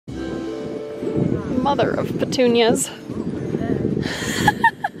Mother of petunias.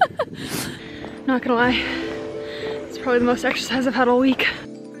 Not gonna lie, it's probably the most exercise I've had all week.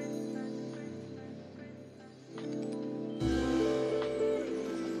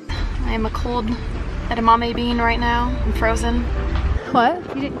 I am a cold edamame bean right now. I'm frozen. What?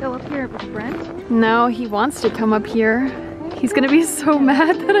 You didn't go up here with Brent? No, he wants to come up here. He's gonna be so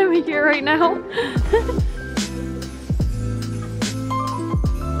mad that I'm here right now.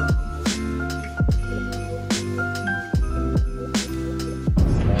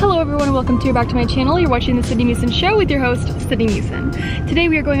 Hello everyone and welcome back to my channel. You're watching the Sydney Meeson Show with your host, Sydney Meeson. Today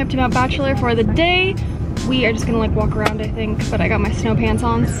we are going up to Mount Bachelor for the day. We are just gonna like walk around, I think, but I got my snow pants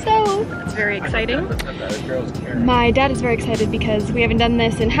on, so it's very exciting. My dad is very excited because we haven't done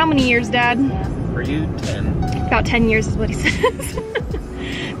this in how many years, Dad? For you, 10. About 10 years is what he says.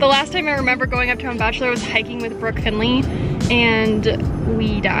 The last time I remember going up to Mount Bachelor was hiking with Brooke Finley, and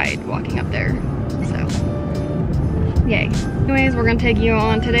we died walking up there, so yay. Anyways, we're gonna take you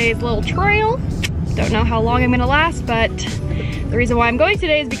on today's little trail. Don't know how long I'm gonna last, but the reason why I'm going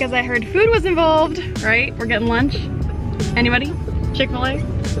today is because I heard food was involved, right? We're getting lunch. Anybody? Chick-fil-A?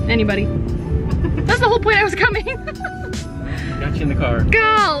 Anybody? That's the whole point I was coming. Got you in the car.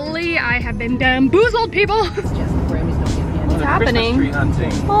 Golly, I have been bamboozled, people. What's happening? Christmas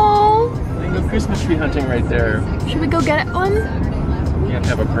tree hunting. Oh. They go Christmas tree hunting right there. Should we go get one? You have to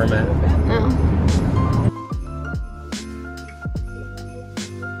have a permit. Oh.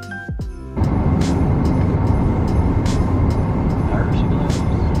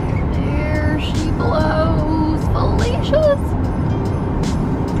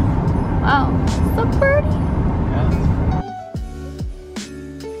 Wow, so pretty. Yeah.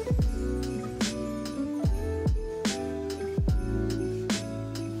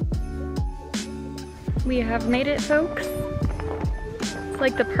 We have made it, folks. It's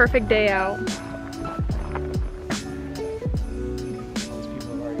like the perfect day out. Most people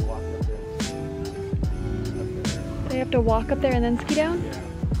have already walked up there. They have to walk up there and then ski down? Yeah.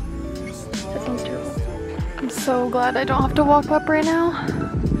 That sounds terrible. I'm so glad I don't have to walk up right now.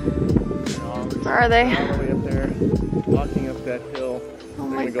 Where are they? All the way up there, walking up that hill. Oh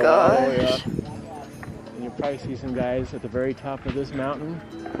my go all the way gosh. up. And you'll probably see some guys at the very top of this mountain.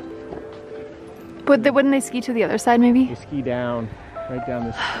 Wouldn't they ski to the other side maybe? They ski down, right down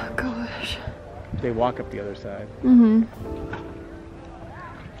this. Oh gosh. They walk up the other side. Mm-hmm.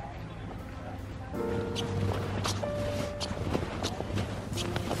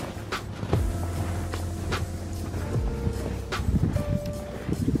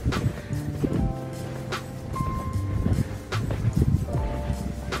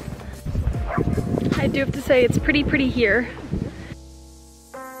 I do have to say it's pretty here.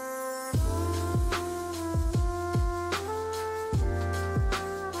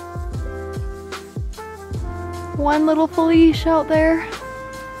 One little Felicia out there.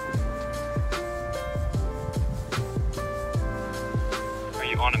 Are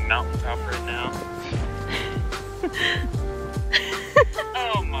you on a mountaintop right now?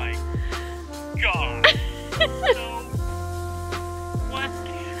 Oh my god. No. What?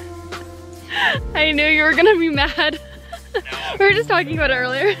 I knew you were gonna be mad. No, We were just talking about it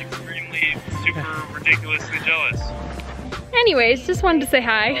earlier. extremely, super ridiculously jealous. Anyways, just wanted to say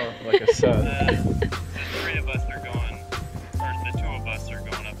hi. Oh, like a son. The three of us are going, or the two of us are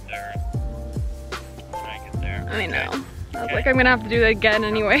going up there when I get there. I know. I was like, I'm gonna have to do that again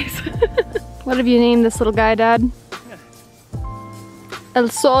anyways. What have you named this little guy, Dad? El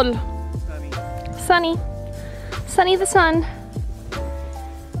Sol. Sunny. Sunny the sun.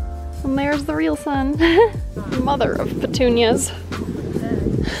 And there's the real sun. Mother of petunias.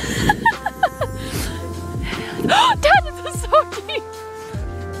 Dad, this is so deep.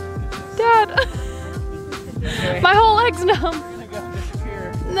 Dad. My whole leg's numb.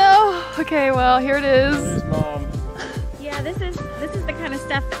 No. Okay, well, here it is. There's Mom. Yeah, this is the kind of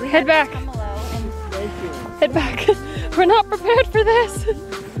stuff that we Head had back. to come below and Thank you. Head back. We're not prepared for this.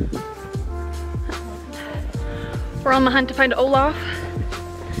 We're on the hunt to find Olaf.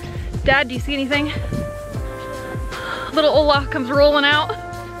 Dad, do you see anything? Little Olaf comes rolling out.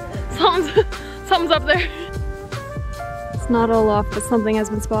 Something's up there. It's not Olaf, but something has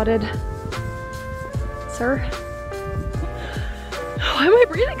been spotted. Sir? Why am I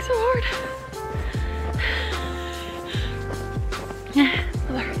breathing so hard?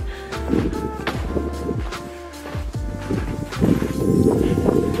 Mother.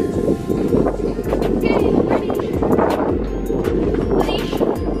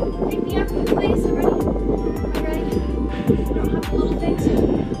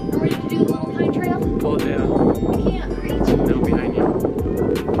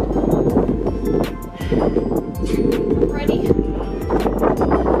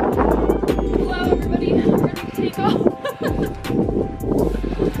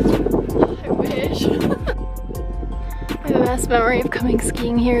 memory of coming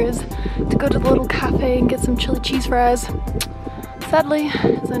skiing here is to go to the little cafe and get some chili cheese fries. Sadly,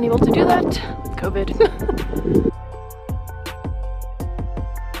 I was unable to do that with COVID.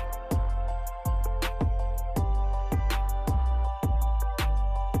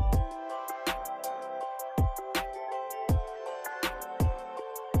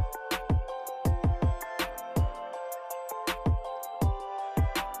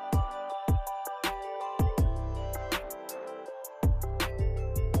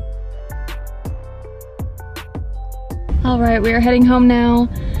 All right, we are heading home now.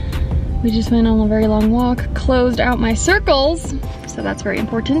 We just went on a very long walk, closed out my circles, so that's very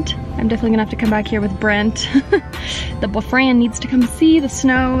important. I'm definitely gonna have to come back here with Brent. The boyfriend needs to come see the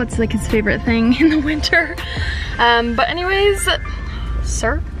snow. It's like his favorite thing in the winter. But anyways,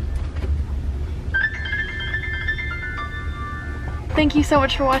 sir. Thank you so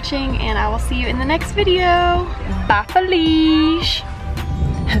much for watching, and I will see you in the next video. Bye, Felice.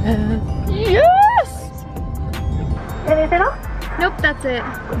 Yes! Anything else? Nope, that's it.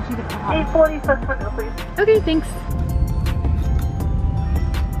 840 for please. Okay, thanks.